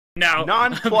now.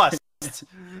 Nonplussed.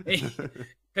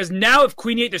 Because now if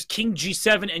queen e8, there's king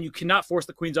g7, and you cannot force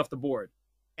the queens off the board.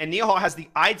 And Nihal has the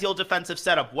ideal defensive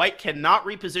setup. White cannot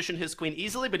reposition his queen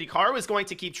easily, but Hikaru is going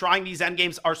to keep trying. These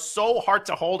endgames are so hard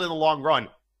to hold in the long run.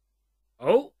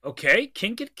 Oh, okay.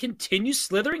 King can continue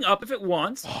slithering up if it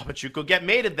wants. Oh, but you could get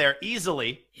mated there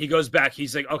easily. He goes back.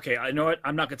 He's like, okay, I know what?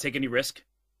 I'm not going to take any risk.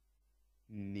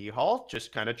 Nihal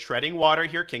just kind of treading water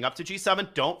here. King up to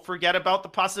g7. Don't forget about the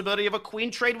possibility of a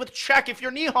queen trade with check if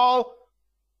you're Nihal.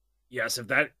 Yes, if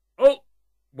that... Oh!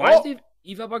 Why is the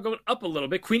eval bar going up a little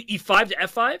bit? Queen e5 to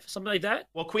f5? Something like that?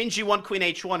 Well, queen g1, queen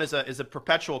h1 is a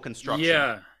perpetual construction.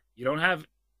 Yeah. You don't have...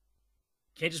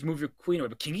 Can't just move your queen away.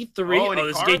 But king e3... Oh, and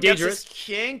this is Hikaru gets dangerous. his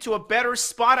king to a better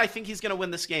spot. I think he's going to win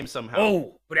this game somehow.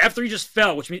 Oh, but f3 just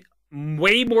fell, which means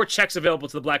way more checks available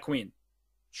to the black queen.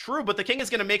 True, but the king is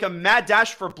going to make a mad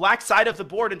dash for black side of the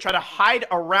board and try to hide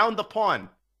around the pawn.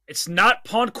 It's not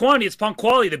pawn quantity, it's pawn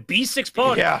quality. The b6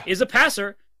 pawn is a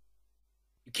passer.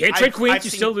 You can't trade queens,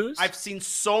 you still lose. I've seen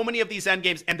so many of these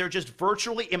endgames, and they're just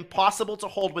virtually impossible to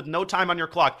hold with no time on your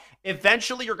clock.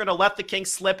 Eventually, you're going to let the king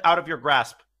slip out of your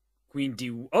grasp. Queen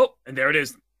d... Oh, and there it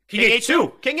is. King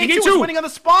a2. King a2 is winning on the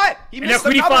spot. He missed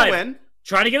another win.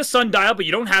 Trying to get a sundial, but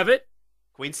you don't have it.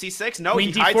 Queen c6. No,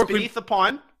 queen he d4, hides beneath the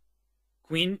pawn.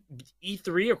 Queen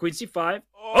e3 or queen c5.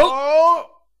 Oh!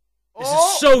 This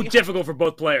is so difficult for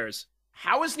both players.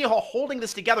 How is Nihal holding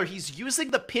this together? He's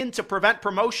using the pin to prevent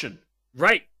promotion.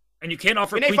 Right. And you can't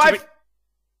offer queen a5.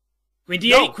 Queen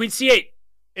d8, queen c8.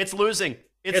 It's losing.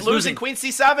 It's losing. Queen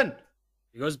c7.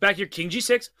 He goes back here. King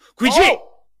g6. Queen g8.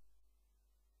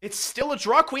 It's still a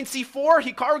draw. Queen c4.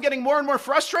 Hikaru getting more and more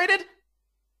frustrated.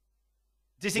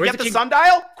 Does he get the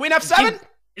sundial? Queen f7.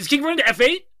 Is king running to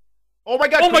f8? Oh my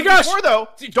god. Oh my gosh. Before, though.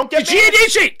 Don't get g8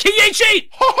 h8. King h8.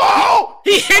 Oh!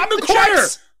 He hit in the corner.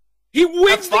 He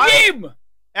wins the game.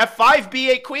 f5,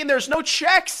 b8, queen. There's no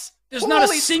checks. There's not a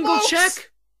single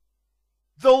check.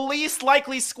 The least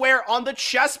likely square on the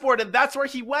chessboard, and that's where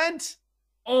he went.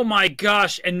 Oh my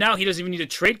gosh. And now he doesn't even need to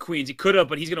trade queens. He could have,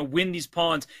 but he's going to win these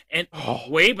pawns. And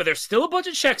wait, but there's still a bunch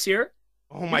of checks here.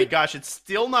 Oh my gosh, it's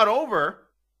still not over.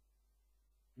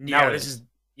 Yeah,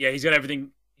 he's got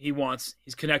everything he wants.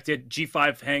 He's connected.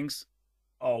 G5 hangs.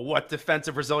 Oh, what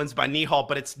defensive resilience by Nihal,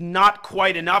 but it's not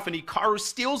quite enough, and Hikaru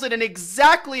steals it in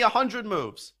exactly 100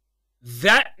 moves.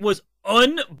 That was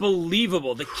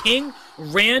unbelievable. The king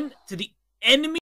ran to the enemy